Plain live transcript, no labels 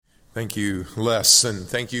Thank you, Les, and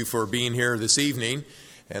thank you for being here this evening.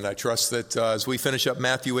 And I trust that as we finish up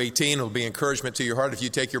Matthew 18, it'll be encouragement to your heart. If you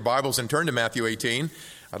take your Bibles and turn to Matthew 18,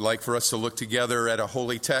 I'd like for us to look together at a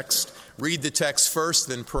holy text. Read the text first,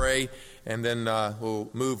 then pray, and then we'll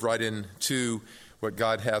move right into what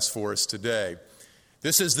God has for us today.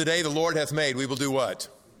 This is the day the Lord hath made. We will do what?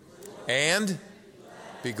 And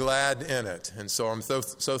be glad in it. And so I'm so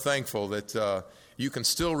thankful that you can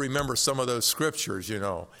still remember some of those scriptures,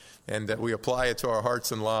 and that we apply it to our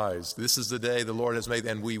hearts and lives. This is the day the Lord has made,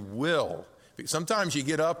 and we will. Sometimes you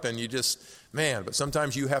get up and you just, but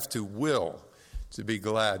sometimes you have to will to be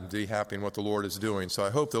glad and be happy in what the Lord is doing. So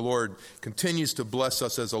I hope the Lord continues to bless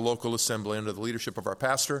us as a local assembly under the leadership of our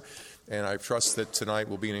pastor, and I trust that tonight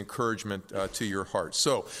will be an encouragement to your heart.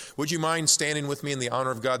 So would you mind standing with me in the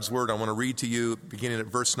honor of God's word? I want to read to you beginning at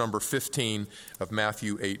verse number 15 of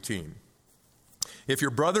Matthew 18. If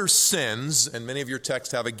your brother sins, and many of your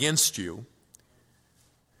texts have against you,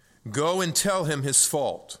 go and tell him his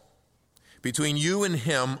fault, between you and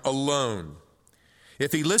him alone.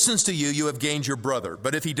 If he listens to you, you have gained your brother.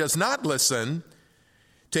 But if he does not listen,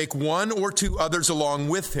 take one or two others along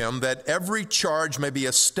with him, that every charge may be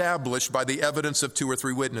established by the evidence of two or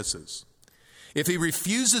three witnesses. If he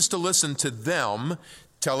refuses to listen to them,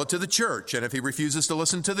 tell it to the church. And if he refuses to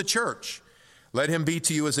listen to the church, let him be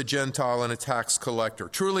to you as a Gentile and a tax collector.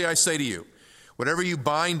 Truly I say to you, whatever you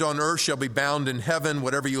bind on earth shall be bound in heaven.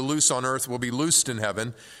 Whatever you loose on earth will be loosed in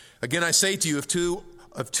heaven. Again, I say to you, if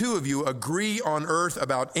two of you agree on earth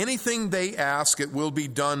about anything they ask, it will be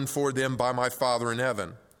done for them by my Father in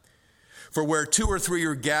heaven. For where two or three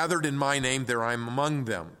are gathered in my name, there I am among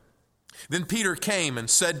them. Then Peter came and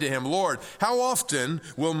said to him, Lord, how often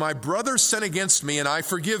will my brother sin against me and I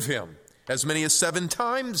forgive him? As many as 7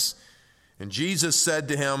 times? And Jesus said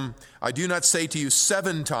to him, I do not say to you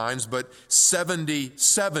 7 times, but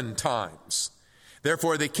 77 times.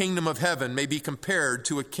 Therefore the kingdom of heaven may be compared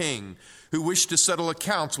to a king who wished to settle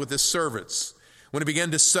accounts with his servants. When he began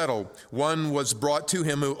to settle, one was brought to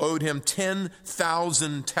him who owed him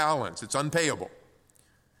 10,000 talents. It's unpayable.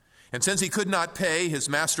 And since he could not pay, his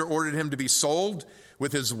master ordered him to be sold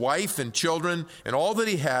with his wife and children and all that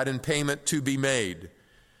he had in payment to be made.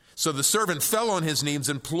 So the servant fell on his knees,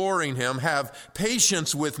 imploring him, have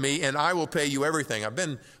patience with me, and I will pay you everything. I've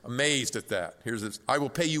been amazed at that. Here's this. I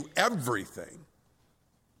will pay you everything.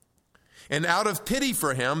 And out of pity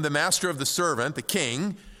for him, the master of the servant, the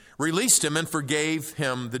king, released him and forgave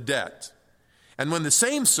him the debt. And when the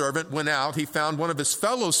same servant went out, he found one of his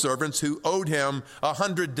fellow servants who owed him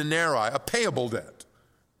 100 denarii, a payable debt.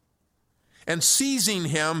 And seizing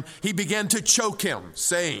him, he began to choke him,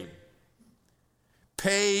 saying,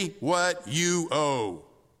 pay what you owe.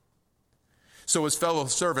 So his fellow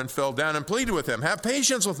servant fell down and pleaded with him, have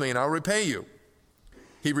patience with me and I'll repay you.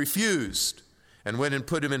 He refused and went and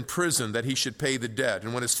put him in prison that he should pay the debt.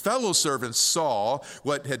 And when his fellow servants saw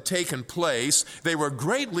what had taken place, they were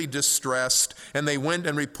greatly distressed, and they went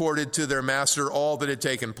and reported to their master all that had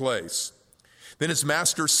taken place. Then his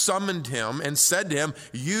master summoned him and said to him,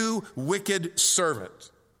 you wicked servant,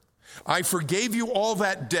 I forgave you all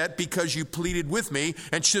that debt because you pleaded with me,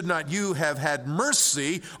 and should not you have had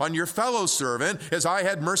mercy on your fellow servant as I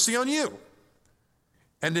had mercy on you?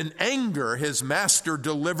 And in anger his master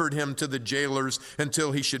delivered him to the jailers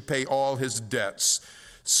until he should pay all his debts.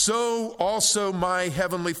 So also my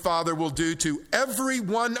heavenly Father will do to every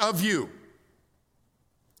one of you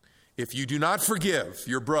if you do not forgive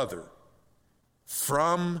your brother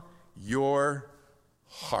from your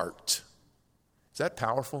heart. Is that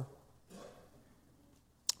powerful?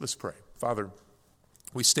 Let's pray. Father,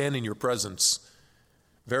 we stand in your presence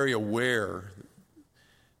very aware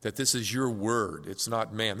that this is your word. It's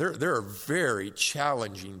not man. There are very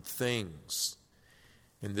challenging things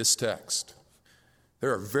in this text.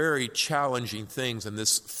 There are very challenging things in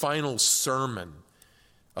this final sermon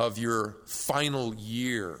of your final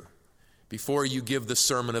year before you give the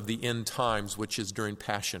sermon of the end times, which is during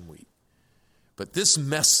Passion Week. But this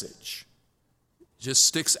message just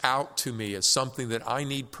sticks out to me as something that I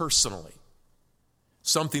need personally,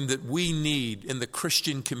 something that we need in the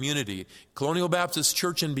Christian community, Colonial Baptist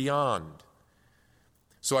Church and beyond.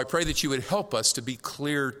 So I pray that you would help us to be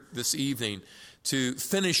clear this evening, to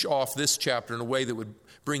finish off this chapter in a way that would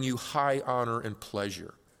bring you high honor and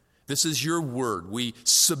pleasure. This is your word. We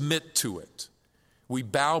submit to it. We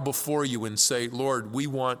bow before you and say, Lord, we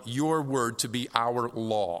want your word to be our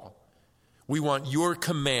law. We want your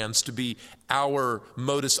commands to be our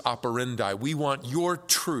modus operandi. We want your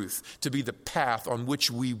truth to be the path on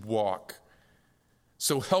which we walk.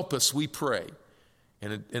 So help us, we pray,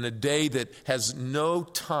 in a day that has no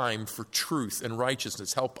time for truth and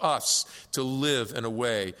righteousness. Help us to live in a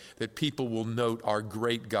way that people will note our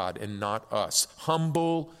great God and not us.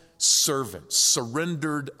 Humble servants,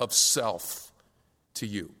 surrendered of self to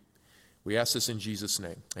you. We ask this in Jesus'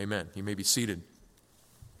 name. Amen. You may be seated.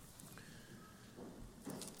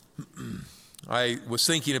 I was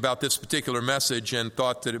thinking about this particular message and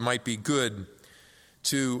thought that it might be good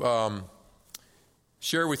to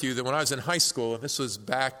share with you that when I was in high school, and this was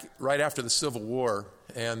back right after the Civil War,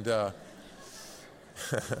 and but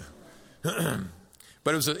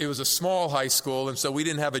it was a small high school, and so we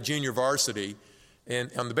didn't have a junior varsity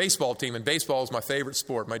and on the baseball team, and baseball was my favorite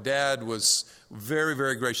sport. My dad was very,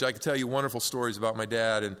 very gracious. I could tell you wonderful stories about my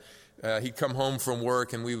dad, and he'd come home from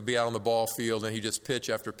work, and we would be out on the ball field, and he'd just pitch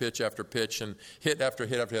after pitch after pitch and hit after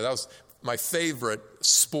hit after hit. That was my favorite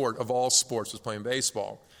sport of all sports, was playing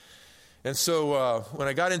baseball. And so when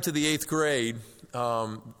I got into the 8th grade,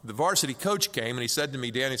 the varsity coach came, and he said to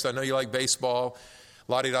me, "Dan," he said, "I know you like baseball,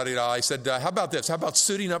 la-di-da-di-da." He said, "How about this? How about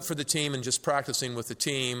suiting up for the team and just practicing with the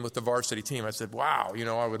team, with the varsity team?" I said, "Wow,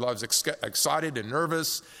 I was excited and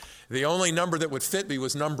nervous. The only number that would fit me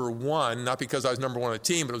was number 1, not because I was number 1 on the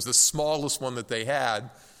team, but it was the smallest one that they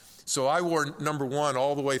had. So I wore number 1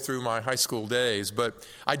 all the way through my high school days. But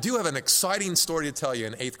I do have an exciting story to tell you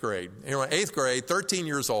in 8th grade. In 8th grade, 13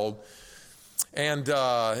 years old, and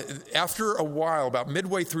after a while, about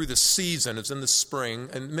midway through the season, it's in the spring,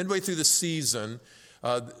 and midway through the season,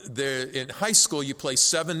 in high school, you play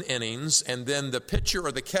 7 innings, and then the pitcher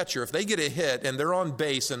or the catcher, if they get a hit and they're on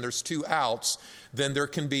base and there's 2 outs, then there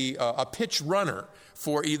can be a pitch runner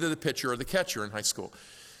for either the pitcher or the catcher in high school.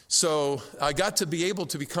 So I got to be able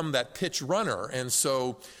to become that pitch runner, and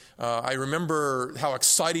so I remember how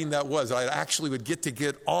exciting that was. I actually would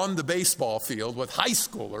get on the baseball field with high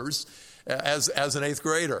schoolers as an 8th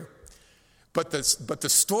grader. But the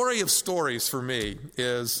story of stories for me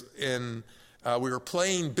is we were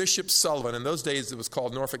playing Bishop Sullivan. In those days, it was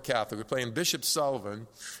called Norfolk Catholic. We were playing Bishop Sullivan,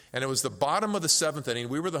 and it was the bottom of the 7th inning.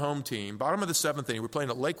 We were the home team. Bottom of the 7th inning. We were playing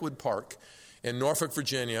at Lakewood Park in Norfolk,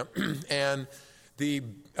 Virginia, and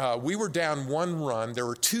we were down 1 run. There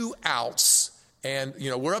were 2 outs. And,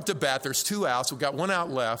 we're up to bat. There's 2 outs. We've got 1 out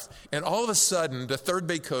left. And all of a sudden, the third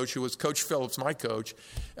base coach, who was Coach Phillips, my coach,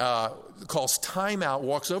 calls timeout,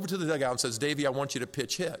 walks over to the dugout and says, "Davey, I want you to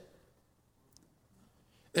pitch hit."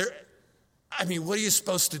 What are you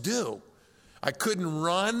supposed to do? I couldn't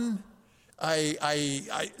run.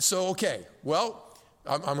 So, okay, well,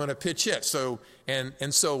 I'm going to pitch hit. So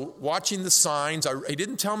watching the signs, he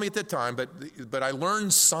didn't tell me at the time, but I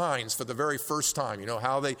learned signs for the very first time.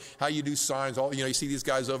 How you do signs. You see these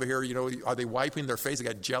guys over here. Are they wiping their face? They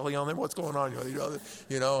got jelly on them. What's going on?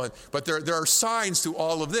 But there are signs to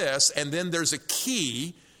all of this, and then there's a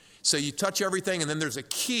key. So you touch everything, and then there's a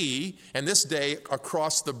key. And this day,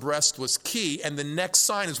 across the breast was key, and the next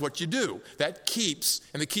sign is what you do. That keeps,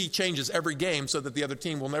 and the key changes every game so that the other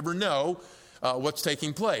team will never know what's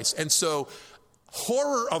taking place. And so,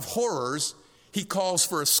 horror of horrors, he calls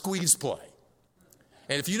for a squeeze play.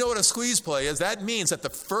 And if you know what a squeeze play is, that means at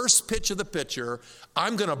the first pitch of the pitcher,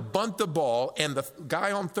 I'm going to bunt the ball, and the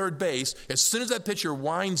guy on third base, as soon as that pitcher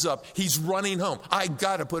winds up, he's running home. I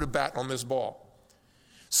got to put a bat on this ball.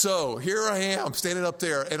 So here I am standing up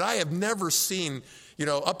there, and I have never seen,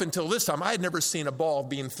 up until this time, I had never seen a ball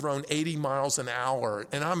being thrown 80 miles an hour.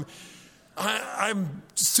 And I'm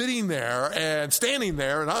sitting there and standing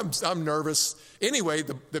there, and I'm nervous. Anyway,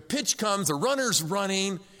 the pitch comes, the runner's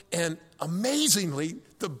running, and amazingly,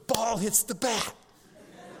 the ball hits the bat.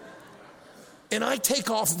 And I take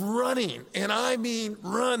off running, and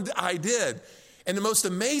run, I did. And the most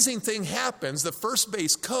amazing thing happens. The first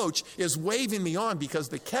base coach is waving me on because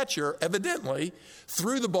the catcher evidently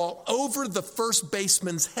threw the ball over the first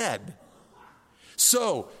baseman's head.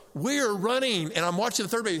 So we're running, and I'm watching the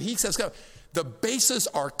third base. He says, the bases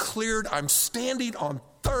are cleared. I'm standing on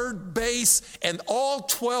third base, and all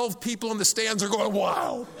 12 people in the stands are going,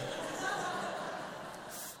 wow.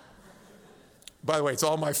 By the way, it's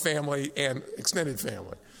all my family and extended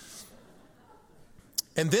family.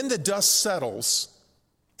 And then the dust settles,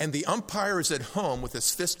 and the umpire is at home with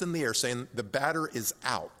his fist in the air saying the batter is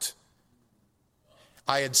out.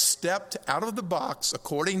 I had stepped out of the box,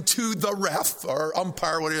 according to the ref or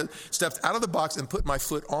umpire, stepped out of the box and put my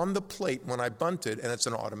foot on the plate when I bunted, and it's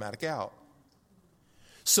an automatic out.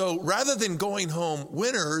 So rather than going home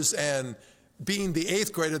winners and being the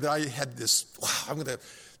 8th grader that I had this,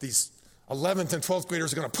 these 11th and 12th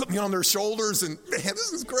graders are going to put me on their shoulders, and man,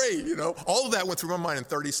 this is great, All of that went through my mind in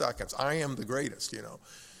 30 seconds. I am the greatest,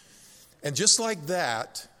 And just like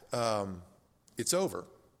that, it's over,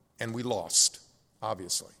 and we lost.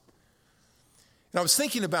 obviously. And I was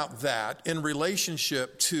thinking about that in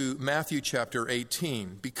relationship to Matthew chapter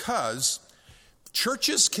 18, because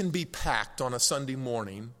churches can be packed on a Sunday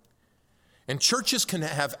morning, and churches can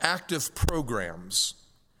have active programs.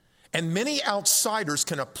 And many outsiders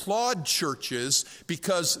can applaud churches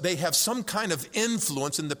because they have some kind of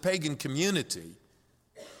influence in the pagan community.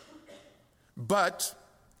 But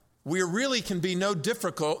we really can be no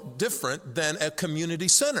different than a community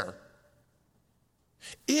center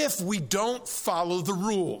if we don't follow the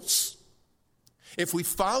rules. If we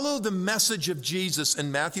follow the message of Jesus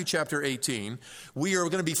in Matthew chapter 18, we are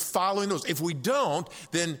going to be following those. If we don't,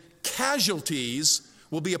 then casualties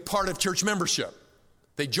will be a part of church membership.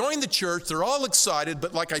 They join the church, they're all excited,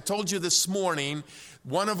 but like I told you this morning,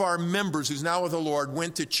 one of our members who's now with the Lord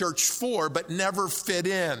went to church 4 but never fit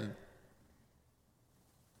in.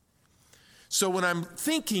 So when I'm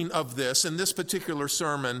thinking of this in this particular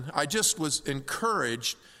sermon, I just was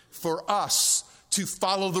encouraged for us to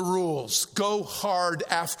follow the rules. Go hard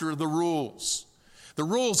after the rules. The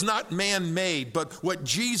rules not man-made, but what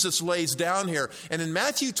Jesus lays down here. And in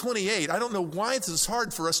Matthew 28, I don't know why this is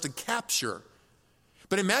hard for us to capture.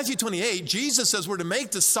 But in Matthew 28, Jesus says we're to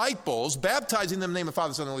make disciples, baptizing them in the name of the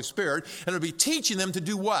Father, Son, and Holy Spirit, and we'll be teaching them to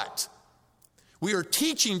do what? We are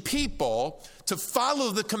teaching people to follow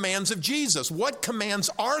the commands of Jesus. What commands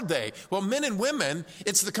are they? Well, men and women,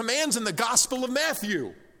 it's the commands in the Gospel of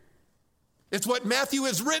Matthew. It's what Matthew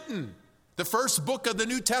has written, the first book of the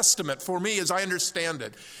New Testament for me as I understand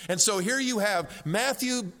it. And so here you have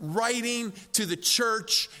Matthew writing to the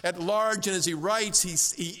church at large, and as he writes,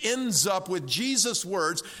 he ends up with Jesus'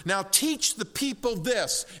 words. Now teach the people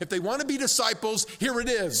this. If they want to be disciples, here it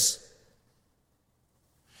is.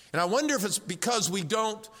 And I wonder if it's because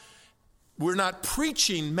we're not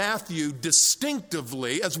preaching Matthew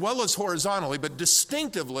distinctively as well as horizontally, but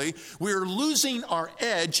distinctively, we're losing our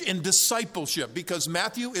edge in discipleship because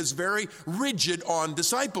Matthew is very rigid on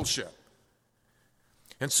discipleship.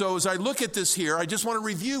 And so as I look at this here, I just want to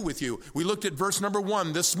review with you. We looked at verse number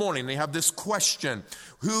 1 this morning. They have this question: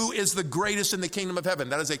 who is the greatest in the kingdom of heaven?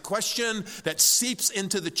 That is a question that seeps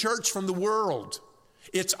into the church from the world.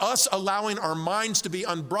 It's us allowing our minds to be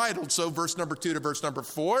unbridled. So verse number 2 to verse number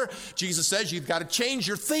 4, Jesus says you've got to change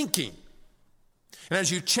your thinking. And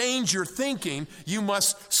as you change your thinking, you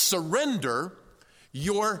must surrender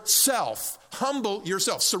yourself. Humble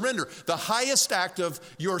yourself. Surrender. The highest act of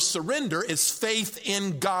your surrender is faith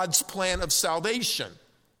in God's plan of salvation.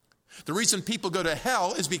 The reason people go to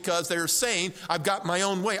hell is because they're saying, I've got my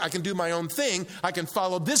own way. I can do my own thing. I can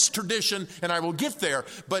follow this tradition and I will get there.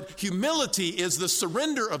 But humility is the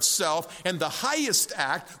surrender of self, and the highest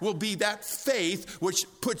act will be that faith which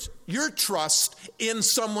puts your trust in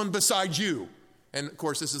someone beside you. And of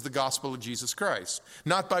course, this is the gospel of Jesus Christ.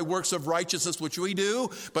 Not by works of righteousness which we do,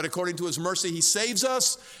 but according to his mercy, he saves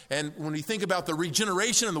us. And when we think about the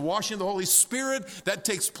regeneration and the washing of the Holy Spirit, that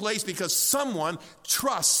takes place because someone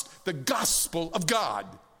trusts the gospel of God.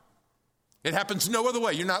 It happens no other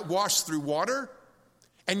way. You're not washed through water,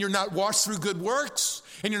 and you're not washed through good works,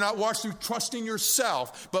 and you're not washed through trusting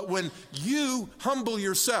yourself. But when you humble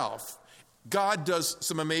yourself, God does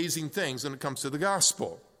some amazing things when it comes to the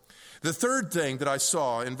gospel. The third thing that I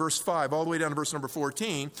saw in verse 5 all the way down to verse number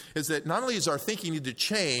 14 is that not only is our thinking need to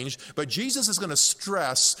change, but Jesus is going to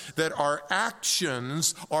stress that our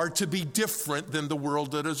actions are to be different than the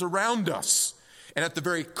world that is around us. And at the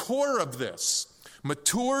very core of this,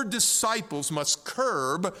 mature disciples must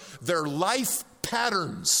curb their life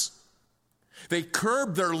patterns. They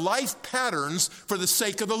curb their life patterns for the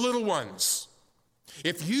sake of the little ones.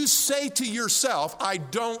 If you say to yourself, I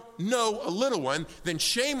don't know a little one, then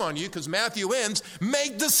shame on you, because Matthew ends,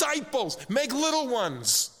 make disciples, make little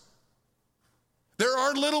ones. There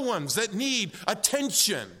are little ones that need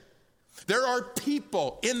attention. There are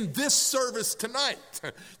people in this service tonight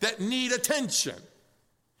that need attention.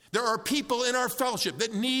 There are people in our fellowship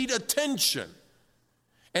that need attention.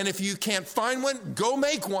 And if you can't find one, go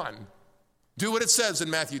make one. Do what it says in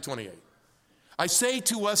Matthew 28. I say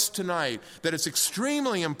to us tonight that it's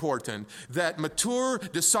extremely important that mature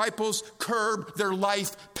disciples curb their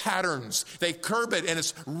life patterns. They curb it, and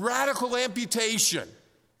it's radical amputation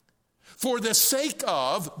for the sake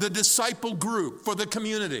of the disciple group, for the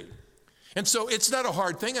community. And so it's not a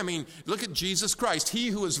hard thing. I mean, look at Jesus Christ. He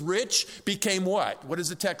who is rich became what? What does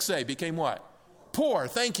the text say? Became what? Poor.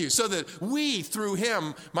 Thank you. So that we, through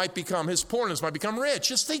him, might become, his poorness might become rich.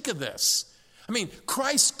 Just think of this. I mean,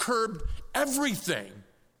 Christ curbed everything.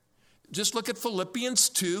 Just look at Philippians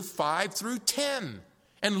 2, 5 through 10.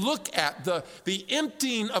 and look at the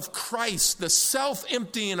emptying of Christ, the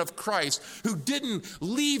self-emptying of Christ, who didn't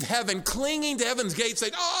leave heaven, clinging to heaven's gate,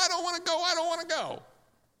 saying, oh, I don't want to go, I don't want to go.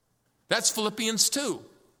 That's Philippians 2.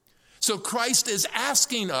 So Christ is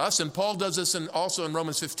asking us, and Paul does this also in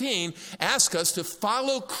Romans 15, ask us to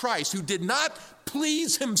follow Christ, who did not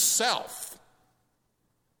please himself.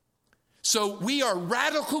 So we are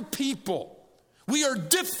radical people. We are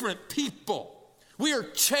different people. We are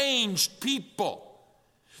changed people.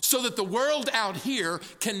 So that the world out here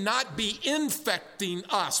cannot be infecting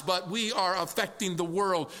us, but we are affecting the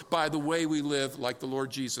world by the way we live like the Lord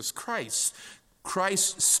Jesus Christ.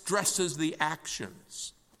 Christ stresses the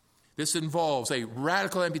actions. This involves a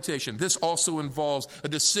radical amputation. This also involves a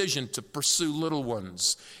decision to pursue little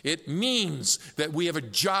ones. It means that we have a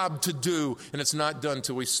job to do, and it's not done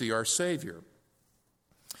till we see our Savior.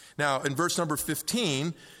 Now, in verse number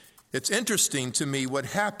 15, it's interesting to me what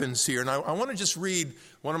happens here. And I want to just read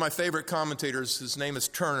one of my favorite commentators. His name is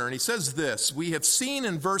Turner, and he says this: we have seen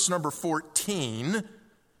in verse number 14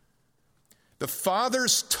 the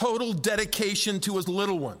Father's total dedication to his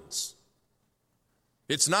little ones.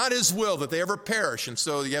 It's not his will that they ever perish. And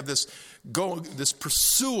so you have this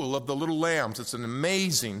pursuit of the little lambs. It's an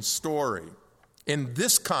amazing story. In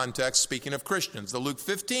this context, speaking of Christians, the Luke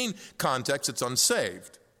 15 context, it's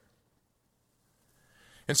unsaved.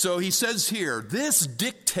 And so he says here, this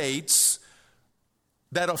dictates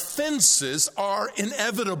that offenses are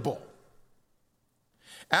inevitable.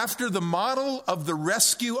 After the model of the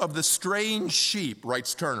rescue of the straying sheep,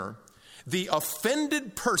 writes Turner, the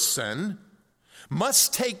offended person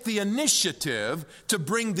must take the initiative to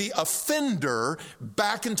bring the offender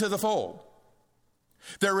back into the fold.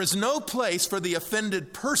 There is no place for the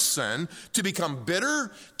offended person to become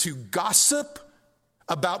bitter, to gossip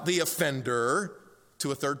about the offender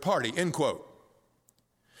to a third party, end quote.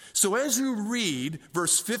 So as you read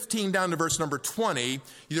verse 15 down to verse number 20,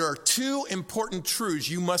 there are two important truths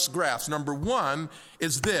you must grasp. Number one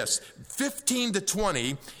is this: 15 to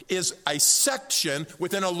 20 is a section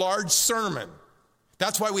within a large sermon.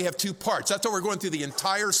 That's why we have two parts. That's why we're going through the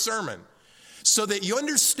entire sermon. So that you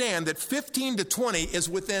understand that 15 to 20 is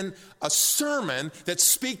within a sermon that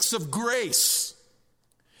speaks of grace.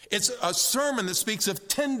 It's a sermon that speaks of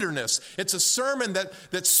tenderness. It's a sermon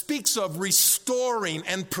that speaks of restoring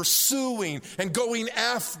and pursuing and going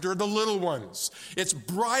after the little ones. It's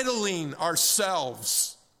bridling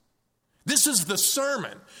ourselves. This is the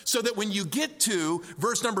sermon. So that when you get to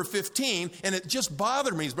verse number 15, and it just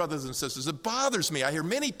bothered me, brothers and sisters, it bothers me. I hear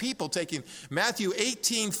many people taking Matthew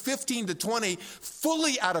 18, 15 to 20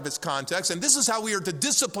 fully out of its context, and this is how we are to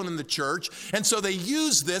discipline in the church. And so they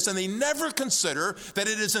use this, and they never consider that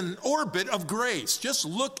it is an orbit of grace. Just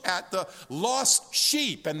look at the lost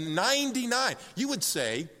sheep and 99. You would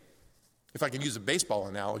say, if I can use a baseball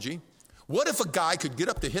analogy, what if a guy could get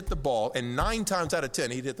up to hit the ball and 9 times out of 10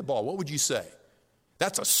 he'd hit the ball? What would you say?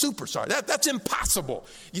 That's a superstar. That's impossible.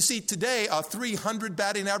 You see, today a 300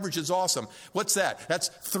 batting average is awesome. What's that? That's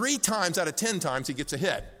 3 times out of 10 times he gets a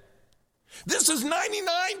hit. This is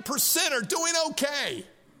 99% are doing okay.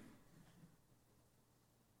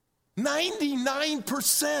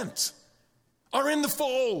 99% are in the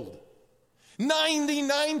fold.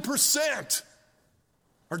 99%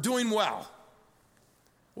 are doing well.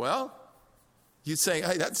 Well, you'd say,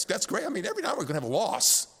 hey, that's great. I mean, every now we're going to have a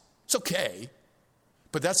loss. It's okay.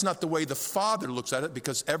 But that's not the way the Father looks at it,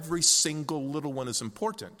 because every single little one is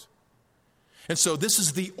important. And so this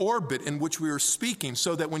is the orbit in which we are speaking,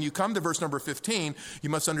 so that when you come to verse number 15, you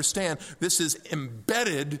must understand this is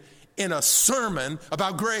embedded in a sermon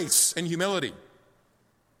about grace and humility.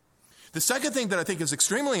 The second thing that I think is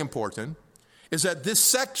extremely important is that this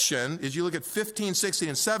section, as you look at 15, 16,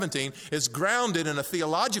 and 17, is grounded in a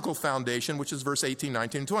theological foundation, which is verse 18,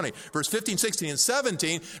 19, and 20. Verse 15, 16, and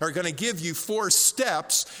 17 are going to give you 4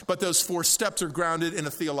 steps, but those 4 steps are grounded in a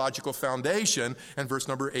theological foundation, and verse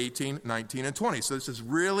number 18, 19, and 20. So this is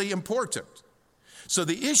really important. So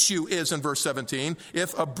the issue is in verse 17,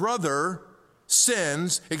 if a brother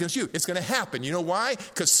sins against you, it's going to happen. You know why?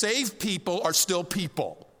 Because saved people are still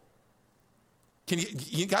people.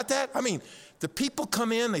 You got that? I mean, the people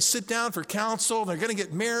come in, they sit down for counsel, they're going to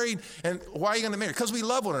get married. And why are you going to marry? Because we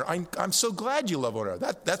love one another. I'm so glad you love one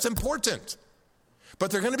another. That's important.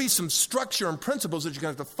 But there are going to be some structure and principles that you're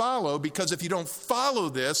going to have to follow, because if you don't follow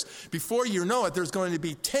this, before you know it, there's going to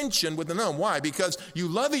be tension within them. Why? Because you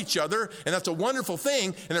love each other, and that's a wonderful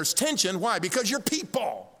thing, and there's tension. Why? Because you're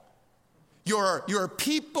people. You're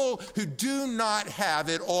people who do not have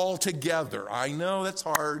it all together. I know that's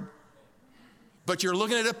hard. But you're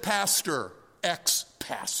looking at a pastor,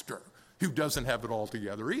 ex-pastor, who doesn't have it all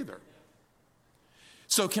together either.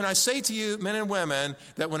 So can I say to you, men and women,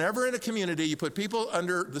 that whenever in a community you put people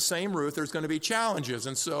under the same roof, there's going to be challenges.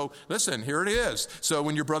 And so, listen, here it is. So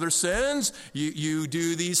when your brother sins, you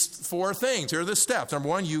do these 4 things. Here are the steps. Number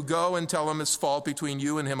 1, you go and tell him it's fault between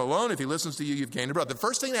you and him alone. If he listens to you, you've gained a brother. The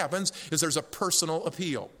first thing that happens is there's a personal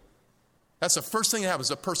appeal. That's the first thing that happens,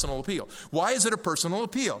 a personal appeal. Why is it a personal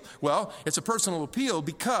appeal? Well, it's a personal appeal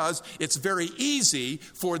because it's very easy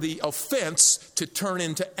for the offense to turn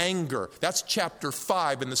into anger. That's chapter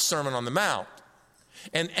 5 in the Sermon on the Mount.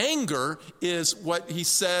 And anger is what he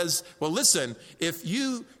says, well, listen, if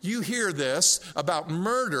you hear this about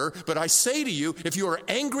murder, but I say to you, if you are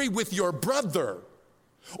angry with your brother,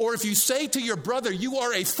 or if you say to your brother, you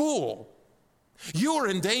are a fool, you are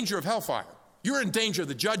in danger of hellfire. You're in danger of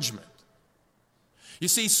the judgment. You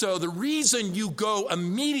see, so the reason you go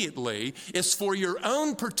immediately is for your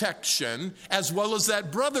own protection as well as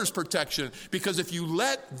that brother's protection. Because if you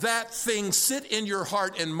let that thing sit in your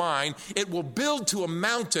heart and mind, it will build to a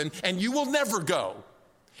mountain and you will never go.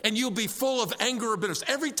 And you'll be full of anger or bitterness.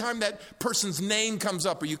 Every time that person's name comes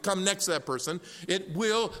up or you come next to that person, it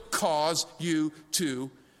will cause you to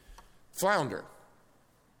flounder.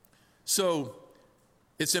 So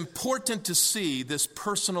it's important to see this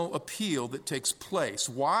personal appeal that takes place.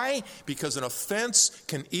 Why? Because an offense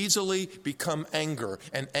can easily become anger,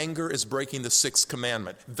 and anger is breaking the 6th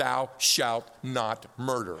commandment. Thou shalt not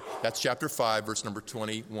murder. That's chapter 5, verse number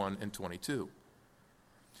 21 and 22.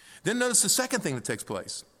 Then notice the second thing that takes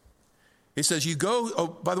place. He says, you go,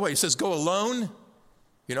 oh, by the way, he says, go alone.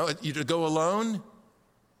 You know, you to go alone.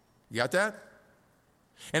 You got that?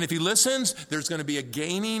 And if he listens, there's going to be a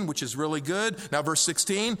gaining, which is really good. Now, verse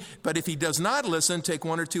 16, but if he does not listen, take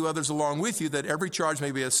 1 or 2 others along with you, that every charge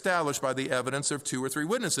may be established by the evidence of 2 or 3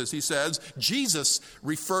 witnesses. He says, Jesus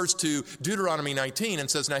refers to Deuteronomy 19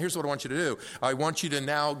 and says, now here's what I want you to do. I want you to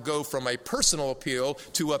now go from a personal appeal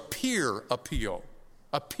to a peer appeal.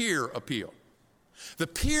 A peer appeal. The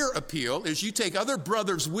peer appeal is you take other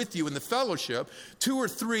brothers with you in the fellowship, 2 or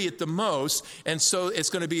 3 at the most, and so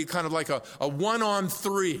it's going to be kind of like a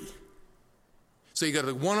 1-on-3. So you got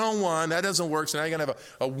a 1-on-1, that doesn't work, so now you're going to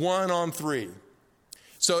have a 1-on-3.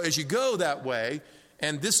 So as you go that way,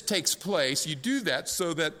 and this takes place, you do that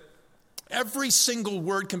so that every single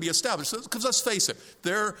word can be established. Because let's face it,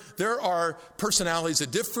 there are personalities that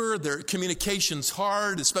differ. Communication's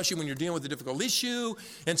hard, especially when you're dealing with a difficult issue.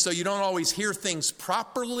 And so you don't always hear things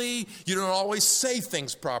properly. You don't always say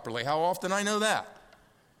things properly. How often? I know that.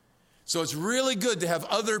 So it's really good to have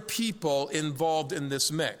other people involved in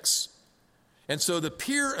this mix. And so the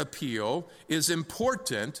peer appeal is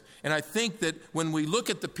important, and I think that when we look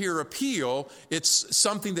at the peer appeal, it's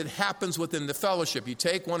something that happens within the fellowship. You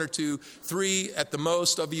take 1 or 2, 3 at the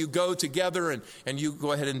most of you, go together, and you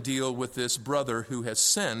go ahead and deal with this brother who has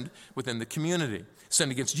sinned within the community,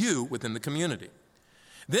 sinned against you within the community.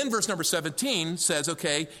 Then verse number 17 says,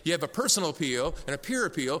 okay, you have a personal appeal and a peer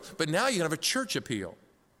appeal, but now you have a church appeal.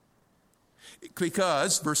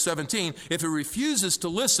 Because, verse 17, if it refuses to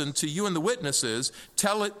listen to you and the witnesses,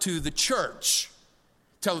 tell it to the church.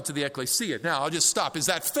 Tell it to the ecclesia. Now, I'll just stop. Is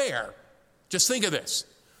that fair? Just think of this.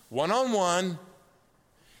 1-on-1,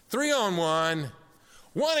 3-on-1,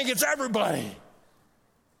 1 against everybody.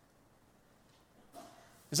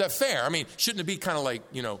 Is that fair? I mean, shouldn't it be kind of like,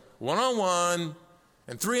 1-on-1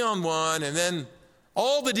 and 3-on-1 and then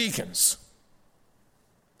all the deacons,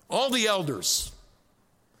 all the elders,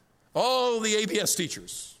 all the ABS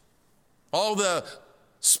teachers, all the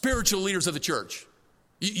spiritual leaders of the church,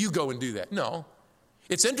 you go and do that. No.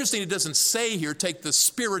 It's interesting it doesn't say here, take the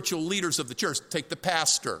spiritual leaders of the church, take the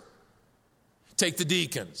pastor, take the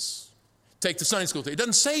deacons, take the Sunday school teacher. It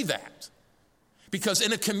doesn't say that. Because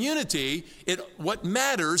in a community, what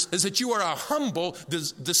matters is that you are a humble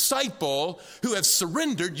disciple who have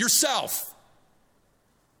surrendered yourself.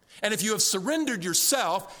 And if you have surrendered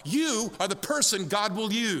yourself, you are the person God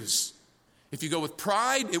will use. If you go with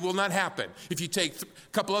pride, it will not happen. If you take a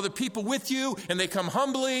couple other people with you and they come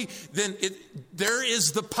humbly, then there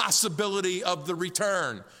is the possibility of the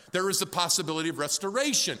return. There is the possibility of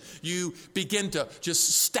restoration. You begin to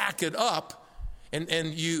just stack it up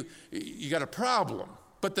and you got a problem.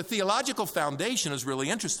 But the theological foundation is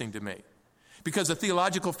really interesting to me. Because the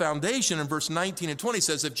theological foundation in verse 19 and 20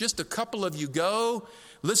 says, if just a couple of you go,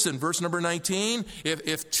 listen, verse number 19,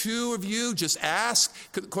 if 2 of you just ask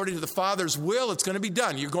according to the Father's will, it's going to be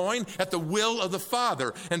done. You're going at the will of the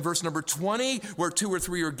Father. And verse number 20, where 2 or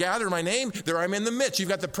 3 are gathered in my name, there I'm in the midst. You've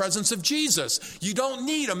got the presence of Jesus. You don't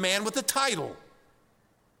need a man with a title.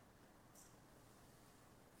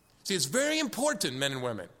 See, it's very important, men and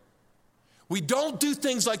women. We don't do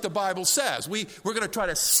things like the Bible says. We're going to try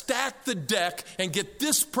to stack the deck and get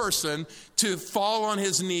this person to fall on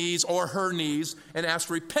his knees or her knees and ask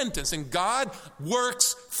for repentance. And God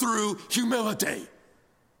works through humility.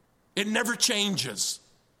 It never changes.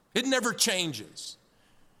 It never changes.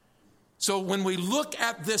 So when we look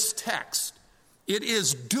at this text, it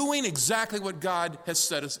is doing exactly what God has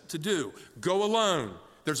said us to do. Go alone.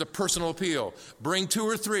 There's a personal appeal. Bring 2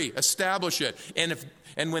 or 3. Establish it.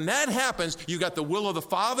 And when that happens, you've got the will of the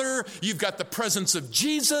Father. You've got the presence of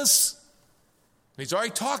Jesus. He's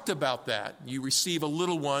already talked about that. You receive a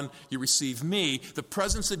little one. You receive me. The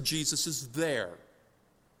presence of Jesus is there.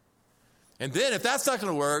 And then if that's not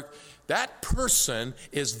going to work, that person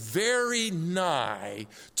is very nigh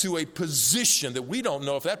to a position that we don't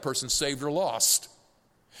know if that person's saved or lost.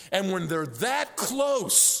 And when they're that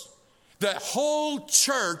close, the whole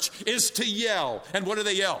church is to yell. And what do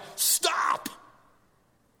they yell? Stop!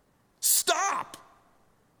 Stop!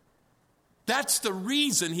 That's the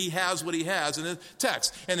reason he has what he has in the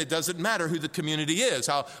text. And it doesn't matter who the community is,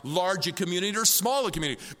 how large a community or small a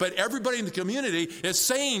community. But everybody in the community is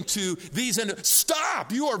saying to these,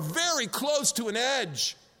 stop! You are very close to an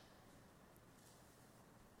edge.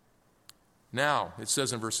 Now, it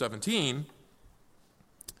says in verse 17,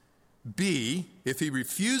 B, if he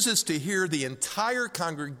refuses to hear the entire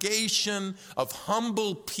congregation of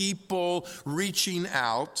humble people reaching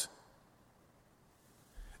out,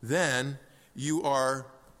 then you are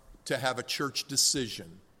to have a church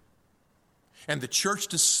decision. And the church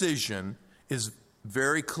decision is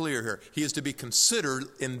very clear here. He is to be considered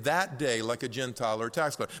in that day like a Gentile or a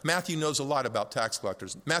tax collector. Matthew knows a lot about tax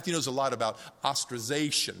collectors. Matthew knows a lot about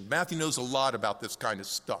ostracization. Matthew knows a lot about this kind of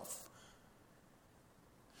stuff.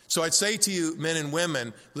 So I'd say to you, men and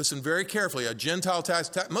women, listen very carefully. A Gentile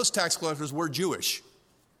most tax collectors were Jewish.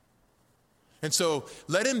 And so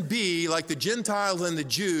let him be like the Gentiles and the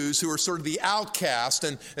Jews who are sort of the outcast.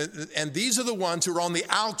 And these are the ones who are on the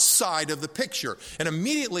outside of the picture. And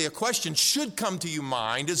immediately a question should come to your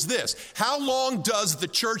mind is this. How long does the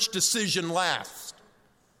church decision last?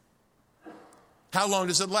 How long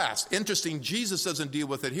does it last? Interesting, Jesus doesn't deal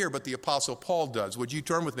with it here, but the Apostle Paul does. Would you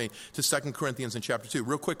turn with me to 2 Corinthians in chapter 2,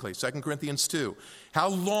 real quickly, 2 Corinthians 2. How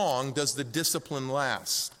long does the discipline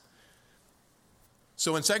last?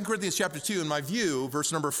 So in 2 Corinthians chapter 2, in my view,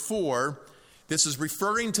 verse number 4, this is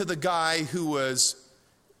referring to the guy who was,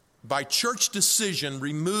 by church decision,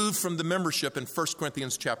 removed from the membership in 1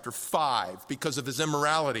 Corinthians chapter 5 because of his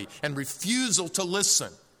immorality and refusal to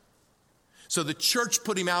listen. So the church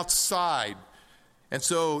put him outside. And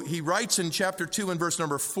so he writes in chapter 2 and verse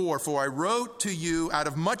number 4, for I wrote to you out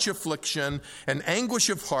of much affliction and anguish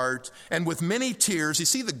of heart and with many tears. You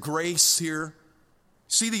see the grace here?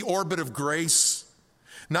 See the orbit of grace?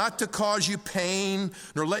 Not to cause you pain,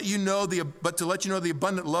 nor let you know but to let you know the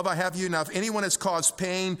abundant love I have for you. Now, if anyone has caused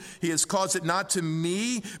pain, he has caused it not to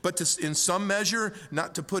me, but to, in some measure,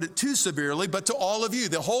 not to put it too severely, but to all of you.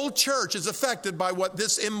 The whole church is affected by what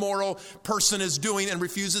this immoral person is doing and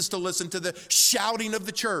refuses to listen to the shouting of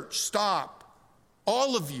the church. Stop.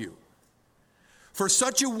 All of you. For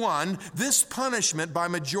such a one, this punishment by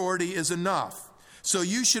majority is enough. So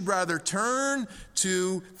you should rather turn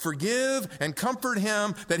to forgive and comfort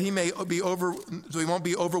him that he won't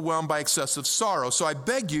be overwhelmed by excessive sorrow. So I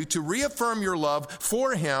beg you to reaffirm your love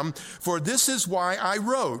for him, for this is why I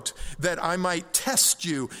wrote, that I might test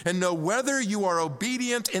you and know whether you are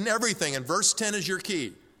obedient in everything. And verse 10 is your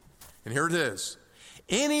key. And here it is.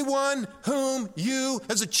 Anyone whom you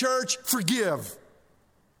as a church forgive,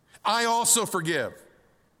 I also forgive.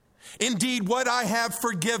 Indeed, what I have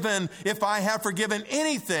forgiven, if I have forgiven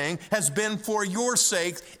anything, has been for your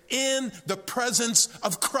sake in the presence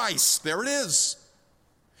of Christ. There it is.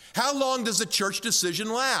 How long does the church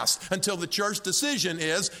decision last? Until the church decision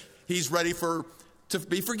is he's ready to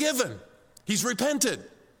be forgiven. He's repented.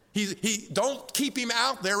 He don't keep him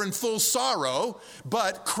out there in full sorrow,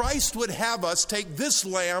 but Christ would have us take this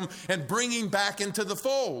lamb and bring him back into the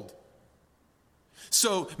fold.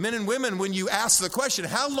 So, men and women, when you ask the question,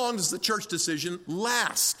 how long does the church decision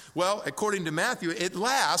last? Well, according to Matthew, it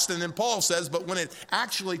lasts, and then Paul says, but when it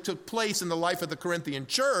actually took place in the life of the Corinthian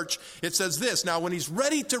church, it says this. Now, when he's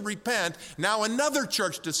ready to repent, now another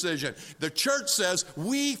church decision. The church says,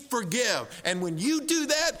 we forgive. And when you do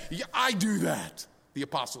that, I do that, the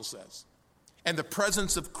apostle says. And the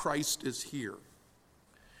presence of Christ is here.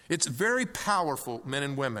 It's very powerful, men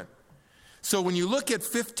and women. So when you look at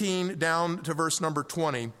 15 down to verse number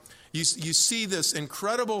 20, You see this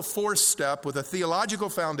incredible fourth step with a theological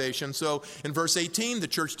foundation. So in verse 18, the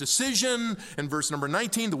church decision. In verse number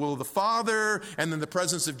 19, the will of the Father. And then the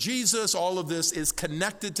presence of Jesus. All of this is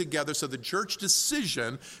connected together. So the church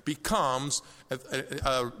decision becomes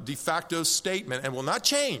a de facto statement and will not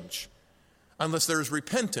change unless there is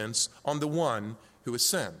repentance on the one who has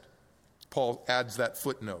sinned. Paul adds that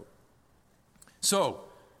footnote. So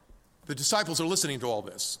the disciples are listening to all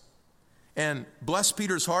this. And bless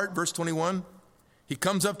Peter's heart, verse 21. He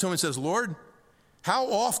comes up to him and says, Lord, how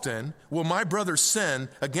often will my brother sin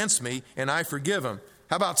against me and I forgive him?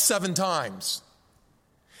 How about 7 times?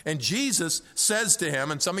 And Jesus says to him,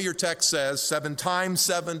 and some of your text says 7 times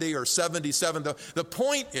 70 or 77. The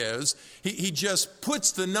point is, he just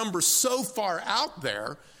puts the number so far out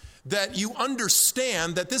there that you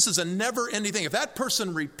understand that this is a never-ending thing. If that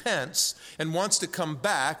person repents and wants to come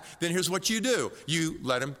back, then here's what you do. You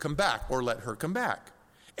let him come back or let her come back.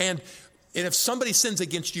 And if somebody sins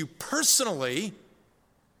against you personally,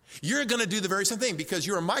 you're going to do the very same thing because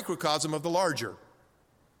you're a microcosm of the larger.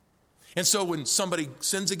 And so when somebody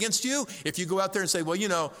sins against you, if you go out there and say, well, you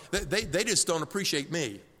know, they just don't appreciate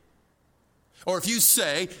me. Or if you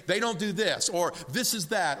say, they don't do this, or this is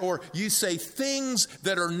that, or you say things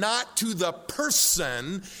that are not to the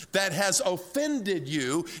person that has offended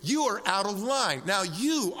you, you are out of line. Now,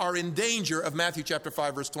 you are in danger of Matthew chapter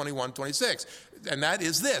 5, verse 21, 26. And that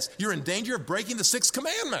is this. You're in danger of breaking the 6th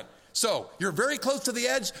commandment. So, you're very close to the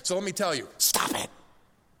edge, so let me tell you, stop it.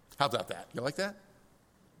 How about that? You like that?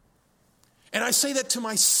 And I say that to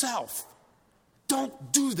myself.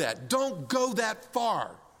 Don't do that. Don't go that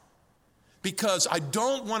far. Because I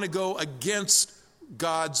don't want to go against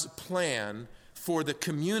God's plan for the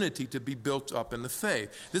community to be built up in the faith.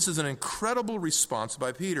 This is an incredible response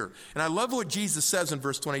by Peter. And I love what Jesus says in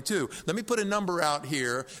verse 22. Let me put a number out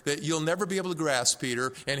here that you'll never be able to grasp,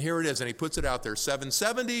 Peter. And here it is. And he puts it out there, 7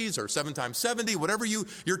 70s or 7 times 70, whatever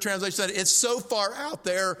your translation said. It's so far out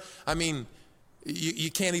there, I mean, you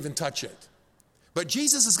can't even touch it. But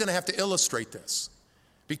Jesus is going to have to illustrate this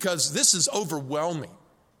because this is overwhelming.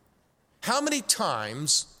 How many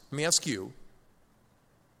times, let me ask you,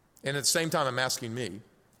 and at the same time I'm asking me,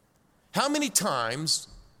 how many times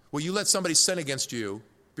will you let somebody sin against you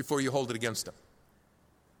before you hold it against them?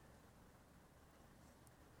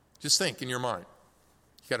 Just think in your mind.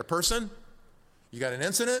 You got a person, you got an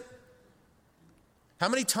incident. How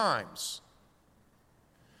many times?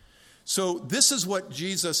 So this is what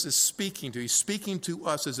Jesus is speaking to. He's speaking to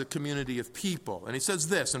us as a community of people. And he says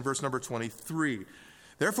this in verse number 23.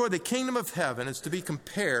 Therefore, the kingdom of heaven is to be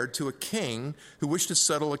compared to a king who wished to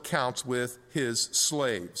settle accounts with his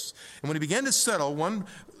slaves. And when he began to settle, one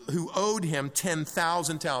who owed him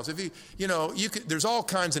 10,000 talents. There's all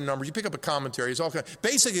kinds of numbers. You pick up a commentary. It's all kinds.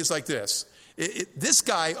 Basically, it's like this. This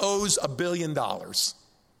guy owes $1 billion, and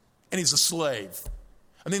he's a slave.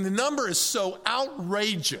 I mean, the number is so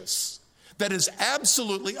outrageous that is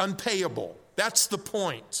absolutely unpayable. That's the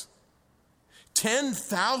point.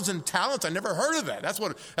 10,000 talents? I never heard of that. That's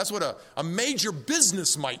what a major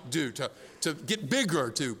business might do to get bigger,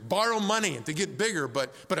 to borrow money and to get bigger.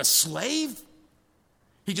 But a slave?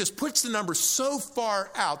 He just puts the number so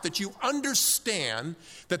far out that you understand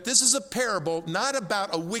that this is a parable not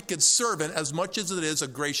about a wicked servant as much as it is a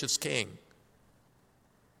gracious king.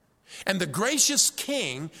 And the gracious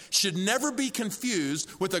king should never be confused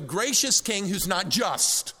with a gracious king who's not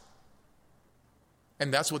just.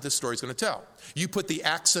 And that's what this story is going to tell. You put the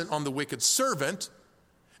accent on the wicked servant,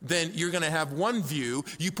 then you're going to have one view.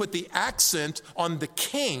 You put the accent on the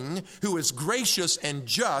king who is gracious and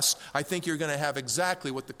just, I think you're going to have exactly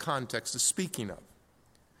what the context is speaking of.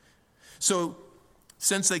 So,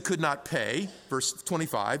 since they could not pay, verse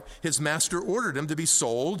 25, his master ordered him to be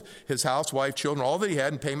sold, his house, wife, children, all that he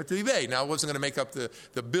had, and payment to be paid. Now, it wasn't going to make up the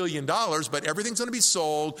 $1 billion, but everything's going to be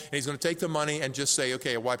sold, and he's going to take the money and just say,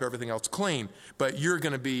 okay, I'll wipe everything else clean. But you're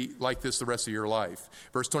going to be like this the rest of your life.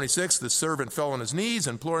 Verse 26, the servant fell on his knees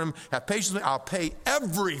and implored him, have patience with me, I'll pay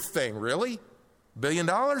everything. Really? $1 billion?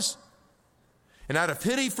 And out of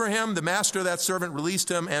pity for him, the master of that servant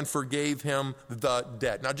released him and forgave him the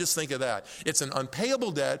debt. Now just think of that. It's an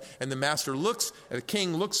unpayable debt, and the master looks, and the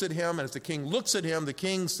king looks at him, and as the king looks at him, the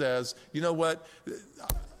king says, you know what?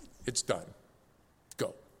 It's done.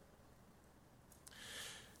 Go.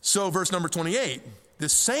 So verse number 28, the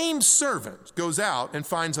same servant goes out and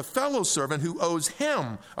finds a fellow servant who owes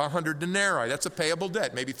him 100 denarii. That's a payable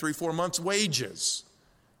debt, maybe 3-4 months' wages.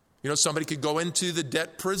 You know, somebody could go into the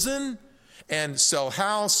debt prison and sell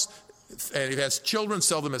house, and if he has children,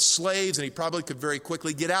 sell them as slaves, and he probably could very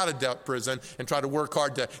quickly get out of debt prison and try to work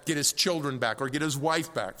hard to get his children back or get his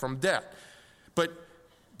wife back from debt. But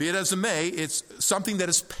Be it as it may, it's something that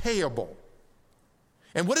is payable.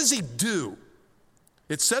 And what does he do?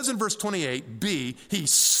 It says in verse 28b, he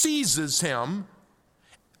seizes him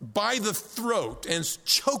by the throat and is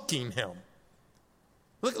choking him.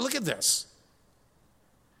 Look at this.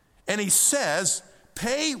 And he says,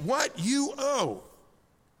 pay what you owe.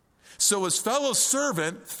 So his fellow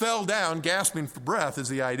servant fell down, gasping for breath is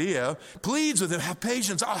the idea, pleads with him, have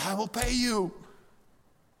patience, I will pay you.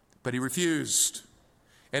 But he refused.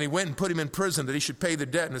 And he went and put him in prison that he should pay the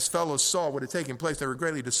debt. And his fellows saw what had taken place. They were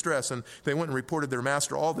greatly distressed. And they went and reported their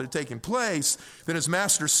master all that had taken place. Then his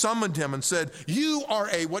master summoned him and said, you are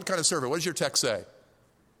a, what kind of servant? What does your text say?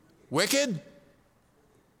 Wicked?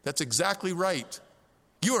 That's exactly right.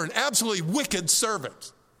 You are an absolutely wicked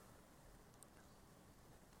servant.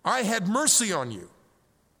 I had mercy on you.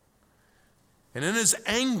 And in his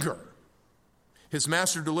anger, his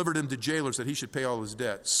master delivered him to jailers that he should pay all his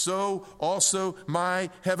debts. So also my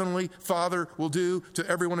heavenly Father will do to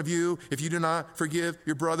every one of you if you do not forgive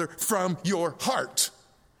your brother from your heart.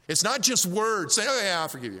 It's not just words saying, oh yeah, I'll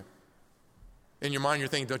forgive you. In your mind, you're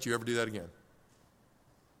thinking, don't you ever do that again.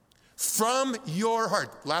 From your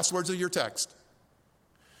heart. Last words of your text.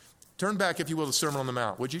 Turn back, if you will, to the Sermon on the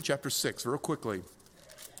Mount. Would you? Chapter 6, real quickly.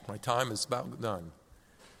 My time is about done.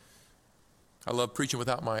 I love preaching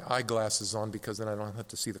without my eyeglasses on because then I don't have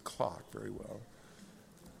to see the clock very well.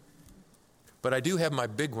 But I do have my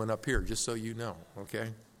big one up here, just so you know, okay?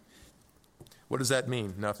 What does that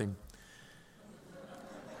mean? Nothing.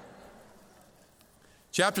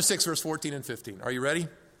 Chapter 6, verse 14 and 15. Are you ready?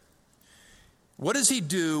 What does he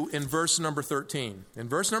do in verse number 13? In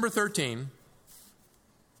verse number 13,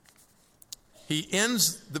 he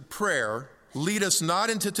ends the prayer, lead us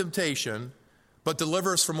not into temptation, but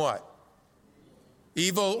deliver us from what?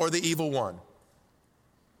 Evil or the evil one.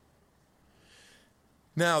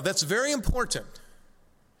 Now, that's very important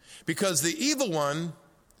because the evil one,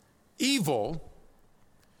 evil,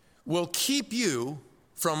 will keep you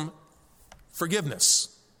from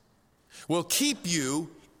forgiveness, will keep you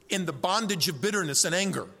in the bondage of bitterness and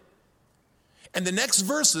anger. And the next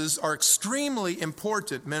verses are extremely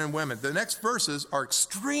important, men and women. The next verses are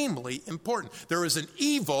extremely important. There is an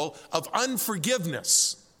evil of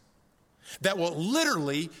unforgiveness that will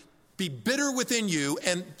literally be bitter within you,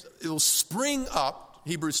 and it will spring up,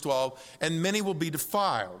 Hebrews 12, and many will be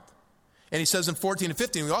defiled. And he says in 14 and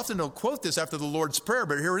 15, we often don't quote this after the Lord's Prayer,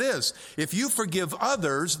 but here it is. If you forgive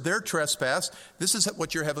others their trespass, this is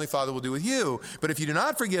what your heavenly Father will do with you. But if you do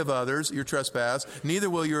not forgive others your trespass, neither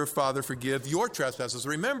will your Father forgive your trespasses.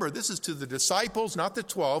 Remember, this is to the disciples, not the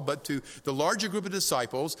 12, but to the larger group of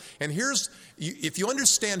disciples. And here's, if you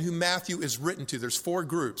understand who Matthew is written to, there's 4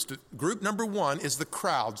 groups. Group number 1 is the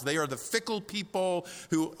crowds. They are the fickle people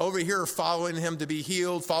who over here are following him to be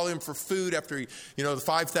healed, following him for food after, the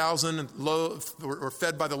 5,000 were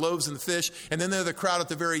fed by the loaves and the fish. And then there's the crowd at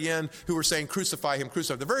the very end who were saying, crucify him,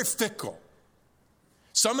 crucify him. They're very fickle.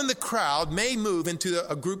 Some in the crowd may move into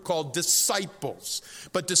a group called disciples.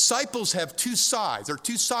 But disciples have 2 sides. There are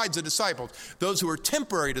 2 sides of disciples. Those who are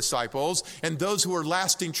temporary disciples and those who are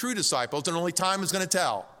lasting true disciples. And only time is going to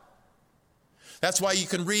tell. That's why you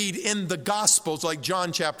can read in the Gospels, like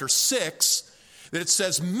John chapter 6, that it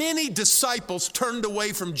says many disciples turned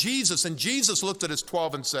away from Jesus, and Jesus looked at his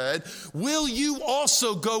 12 and said, will you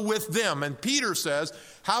also go with them? And Peter says,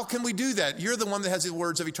 how can we do that? You're the one that has the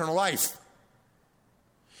words of eternal life.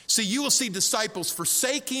 See, you will see disciples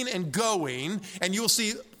forsaking and going, and you will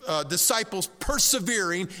see disciples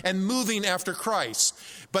persevering and moving after Christ.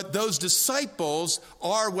 But those disciples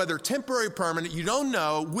are, whether temporary or permanent, you don't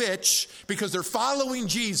know which, because they're following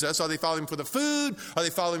Jesus. Are they following him for the food? Are they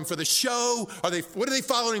following him for the show? What are they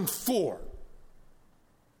following him for?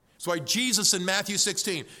 That's why Jesus in Matthew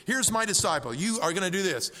 16, here's my disciple. You are going to do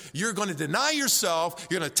this. You're going to deny yourself.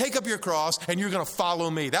 You're going to take up your cross, and you're going to follow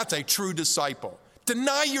me. That's a true disciple.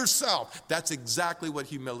 Deny yourself. That's exactly what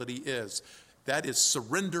humility is. That is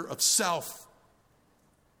surrender of self.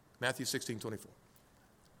 Matthew 16:24.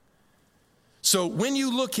 So when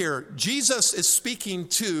you look here, Jesus is speaking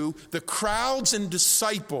to the crowds and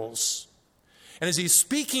disciples. And as he's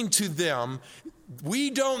speaking to them,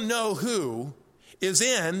 we don't know who is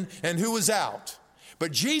in and who is out.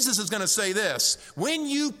 But Jesus is going to say this: when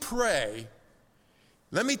you pray,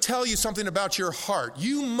 let me tell you something about your heart.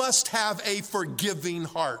 You must have a forgiving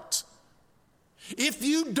heart. If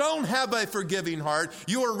you don't have a forgiving heart,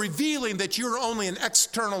 you are revealing that you're only an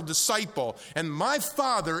external disciple. And my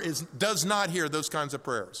Father does not hear those kinds of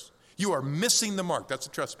prayers. You are missing the mark. That's a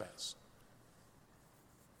trespass.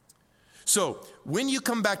 So when you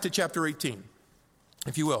come back to chapter 18,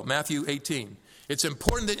 if you will, Matthew 18, it's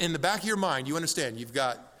important that in the back of your mind you understand you've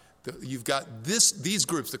got You've got these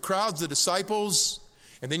groups, the crowds, the disciples,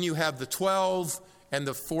 and then you have the 12, and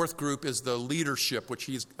the fourth group is the leadership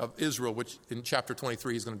of Israel, which in chapter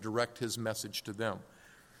 23 he's going to direct his message to them.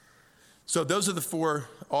 So those are the four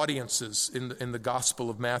audiences in the Gospel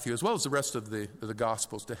of Matthew, as well as the rest of the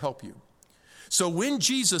Gospels, to help you. So when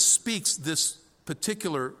Jesus speaks this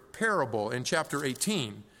particular parable in chapter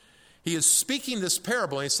 18, he is speaking this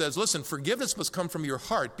parable and he says, listen, forgiveness must come from your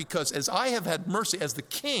heart, because as I have had mercy, as the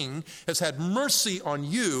king has had mercy on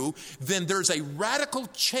you, then there's a radical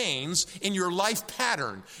change in your life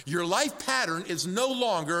pattern. Your life pattern is no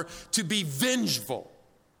longer to be vengeful.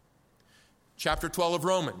 Chapter 12 of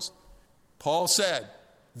Romans, Paul said,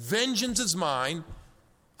 vengeance is mine,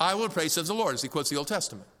 I will repay, says the Lord, as he quotes the Old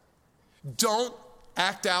Testament. Don't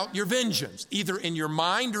act out your vengeance, either in your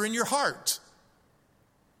mind or in your heart.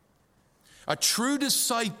 A true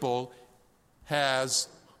disciple is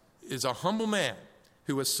a humble man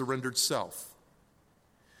who has surrendered self.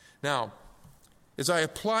 Now, as I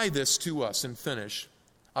apply this to us and finish,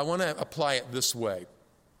 I want to apply it this way.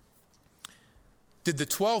 Did the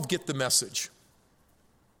 12 get the message?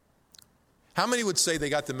 How many would say they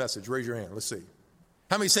got the message? Raise your hand. Let's see.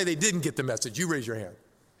 How many say they didn't get the message? You raise your hand.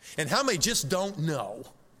 And how many just don't know?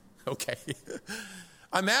 Okay.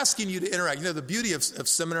 I'm asking you to interact. You know, the beauty of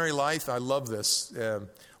seminary life, I love this,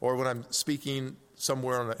 or when I'm speaking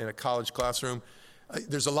somewhere in a college classroom,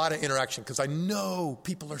 there's a lot of interaction because I know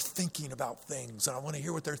people are thinking about things and I want to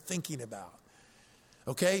hear what they're thinking about.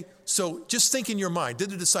 Okay? So just think in your mind, did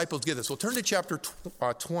the disciples get this? Well, turn to chapter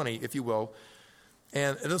 20, if you will,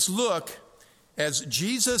 and let's look as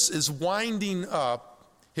Jesus is winding up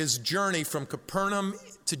his journey from Capernaum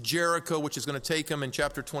to Jericho, which is going to take him in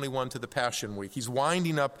chapter 21 to the Passion Week. He's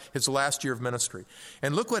winding up his last year of ministry.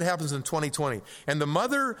 And look what happens in 2020. And the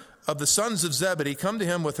mother of the sons of Zebedee come to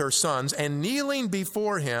him with her sons, and kneeling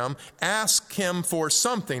before him, ask him for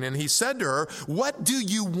something. And he said to her, what do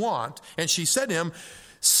you want? And she said to him,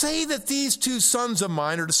 say that these two sons of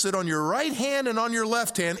mine are to sit on your right hand and on your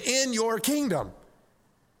left hand in your kingdom.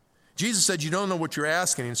 Jesus said, you don't know what you're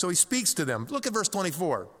asking. And so he speaks to them. Look at verse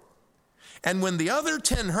 24. And when the other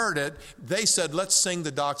 10 heard it, they said, let's sing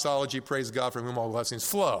the doxology, praise God from whom all blessings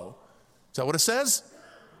flow. Is that what it says?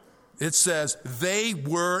 It says, they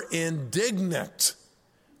were indignant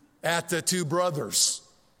at the two brothers.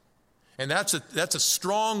 And that's a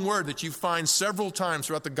strong word that you find several times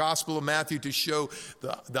throughout the Gospel of Matthew to show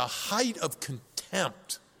the height of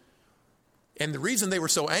contempt. And the reason they were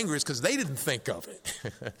so angry is because they didn't think of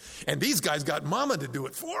it. And these guys got mama to do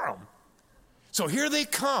it for them. So here they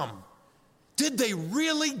come. Did they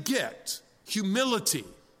really get humility?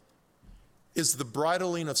 Is the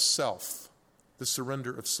bridling of self, the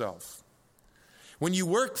surrender of self. When you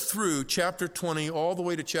work through chapter 20 all the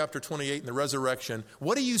way to chapter 28 in the resurrection,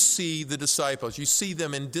 what do you see the disciples? You see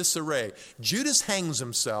them in disarray. Judas hangs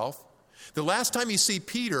himself. The last time you see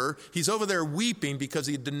Peter, he's over there weeping because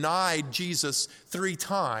he denied Jesus 3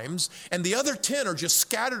 times. And the other 10 are just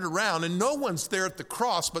scattered around, and no one's there at the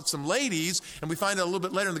cross but some ladies. And we find out a little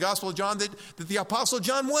bit later in the Gospel of John that the Apostle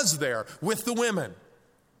John was there with the women.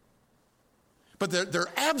 But they're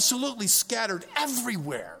absolutely scattered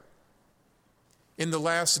everywhere in the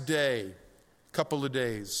last day, couple of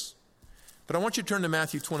days. But I want you to turn to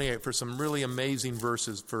Matthew 28 for some really amazing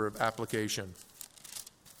verses for application.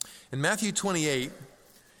 In Matthew 28,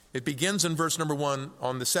 it begins in verse number 1,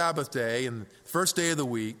 on the Sabbath day, and the first day of the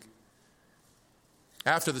week,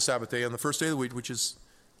 after the Sabbath day, on the first day of the week, which is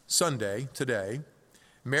Sunday, today,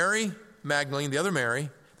 Mary Magdalene, the other Mary,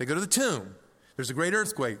 they go to the tomb. There's a great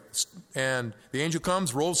earthquake, and the angel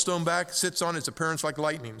comes, rolls stone back, sits on its appearance like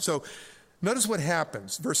lightning. So notice what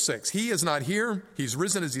happens. Verse 6, he is not here. He's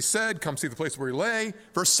risen as he said. Come see the place where he lay.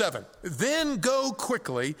 Verse 7, then go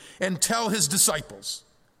quickly and tell his disciples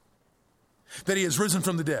that he has risen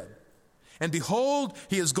from the dead. And behold,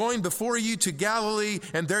 he is going before you to Galilee,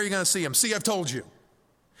 and there you're going to see him. See, I've told you.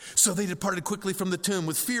 So they departed quickly from the tomb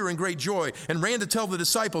with fear and great joy and ran to tell the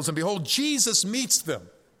disciples. And behold, Jesus meets them.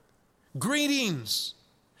 Greetings.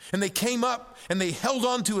 And they came up and they held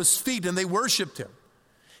on to his feet and they worshiped him.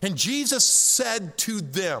 And Jesus said to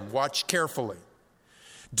them, watch carefully,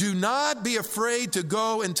 do not be afraid to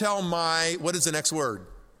go and tell what is the next word?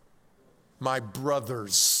 My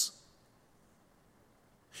brothers.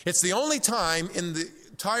 It's the only time in the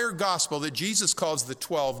entire gospel that Jesus calls the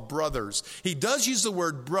 12 brothers. He does use the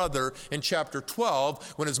word brother in chapter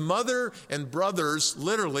 12 when his mother and brothers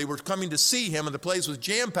literally were coming to see him, and the place was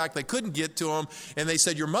jam-packed. They couldn't get to him, and they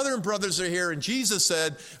said, your mother and brothers are here. And Jesus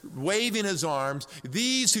said, waving his arms,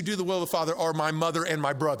 these who do the will of the Father are my mother and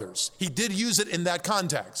my brothers. He did use it in that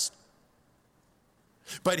context.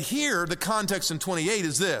 But here, the context in 28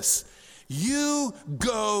 is this: you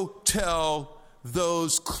go tell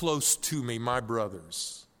those close to me, my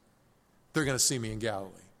brothers. They're going to see me in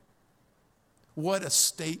Galilee. What a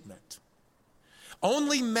statement.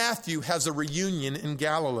 Only Matthew has a reunion in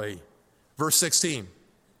Galilee. Verse 16.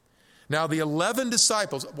 Now the 11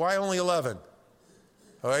 disciples, why only 11?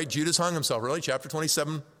 All right, Judas hung himself, really? Chapter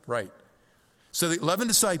 27, right. So the 11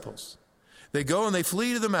 disciples, they go and they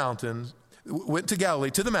flee to the mountains, went to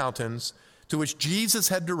Galilee, to the mountains, to which Jesus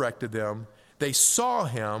had directed them. They saw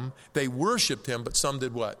him, they worshiped him, but some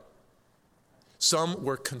did what? Some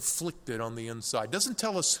were conflicted on the inside. Doesn't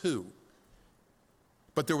tell us who,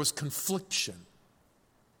 but there was confliction.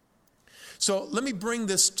 So let me bring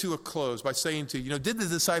this to a close by saying to you, did the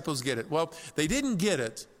disciples get it? Well, they didn't get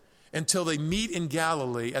it until they meet in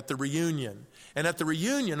Galilee at the reunion. And at the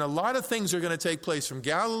reunion, a lot of things are going to take place from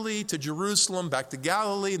Galilee to Jerusalem, back to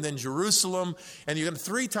Galilee, and then Jerusalem. And you're going to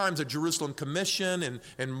 3 times a Jerusalem commission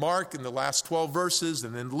in Mark in the last 12 verses,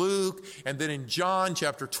 and then Luke, and then in John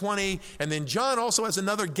chapter 20. And then John also has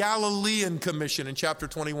another Galilean commission in chapter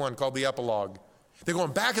 21 called the epilogue. They're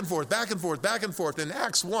going back and forth, back and forth, back and forth. In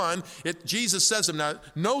Acts 1, Jesus says to them, now,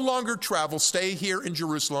 no longer travel, stay here in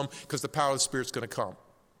Jerusalem because the power of the Spirit's going to come.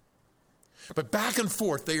 But back and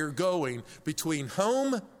forth they are going between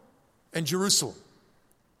home and Jerusalem.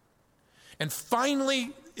 And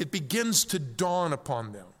finally, it begins to dawn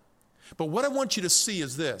upon them. But what I want you to see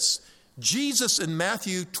is this. Jesus in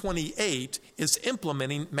Matthew 28 is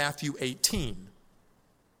implementing Matthew 18.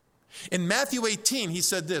 In Matthew 18, he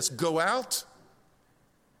said this: go out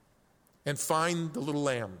and find the little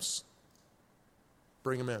lambs.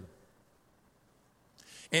 Bring them in.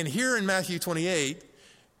 And here in Matthew 28,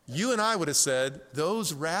 you and I would have said,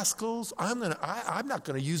 those rascals, I'm not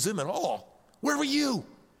going to use them at all. Where were you?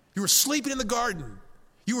 You were sleeping in the garden.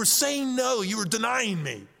 You were saying no. You were denying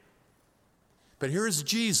me. But here is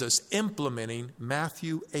Jesus implementing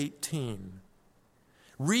Matthew 18,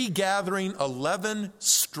 regathering 11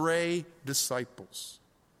 stray disciples.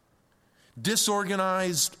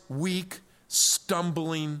 Disorganized, weak,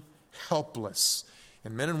 stumbling, helpless.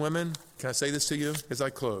 And men and women, can I say this to you as I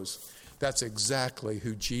close? That's exactly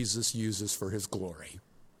who Jesus uses for his glory.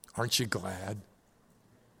 Aren't you glad?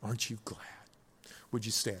 Aren't you glad? Would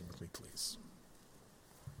you stand with me, please?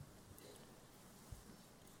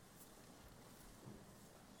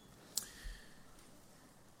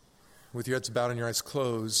 With your heads bowed and your eyes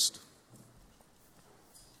closed,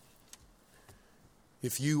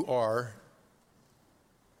 if you are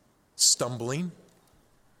stumbling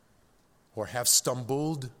or have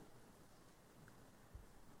stumbled,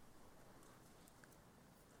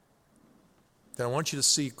 then I want you to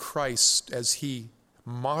see Christ as he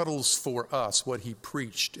models for us what he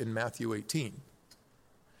preached in Matthew 18,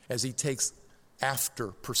 as he takes after,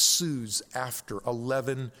 pursues after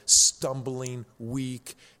 11 stumbling,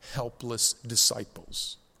 weak, helpless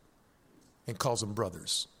disciples and calls them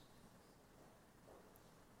brothers.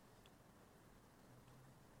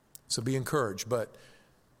 So be encouraged, but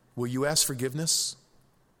will you ask forgiveness?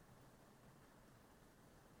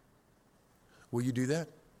 Will you do that?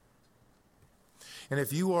 And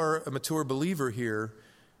if you are a mature believer here,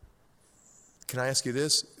 can I ask you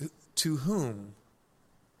this? To whom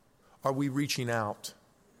are we reaching out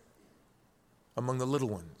among the little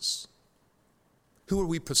ones? Who are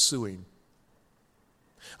we pursuing?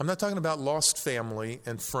 I'm not talking about lost family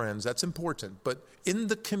and friends. That's important. But in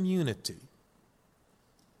the community,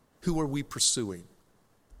 who are we pursuing?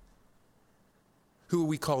 Who are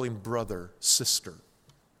we calling brother, sister?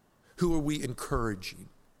 Who are we encouraging?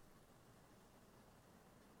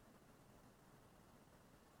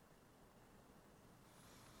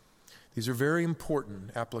 These are very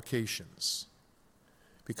important applications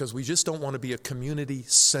because we just don't want to be a community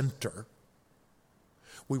center.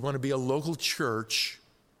 We want to be a local church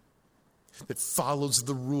that follows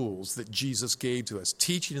the rules that Jesus gave to us,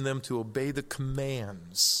 teaching them to obey the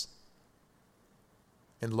commands.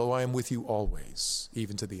 And lo, I am with you always,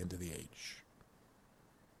 even to the end of the age.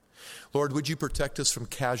 Lord, would you protect us from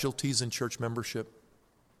casualties in church membership?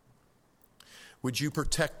 Would you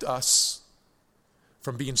protect us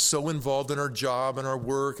from being so involved in our job and our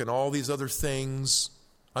work and all these other things?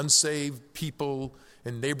 Unsaved people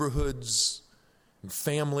in neighborhoods and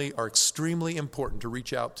family are extremely important to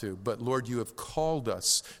reach out to. But Lord, you have called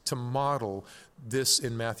us to model this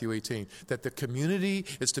in Matthew 18, that the community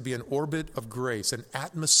is to be an orbit of grace, an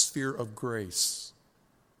atmosphere of grace,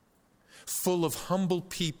 full of humble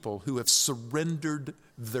people who have surrendered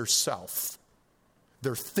their self,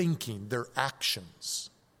 their thinking, their actions,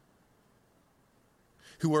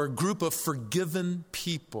 who are a group of forgiven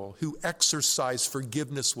people who exercise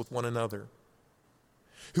forgiveness with one another,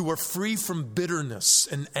 who are free from bitterness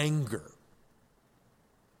and anger.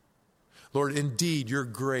 Lord, indeed, your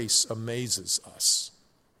grace amazes us.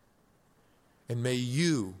 And may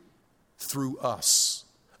you, through us,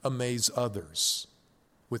 amaze others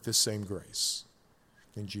with the same grace.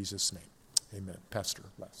 In Jesus' name, amen. Pastor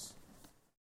Les.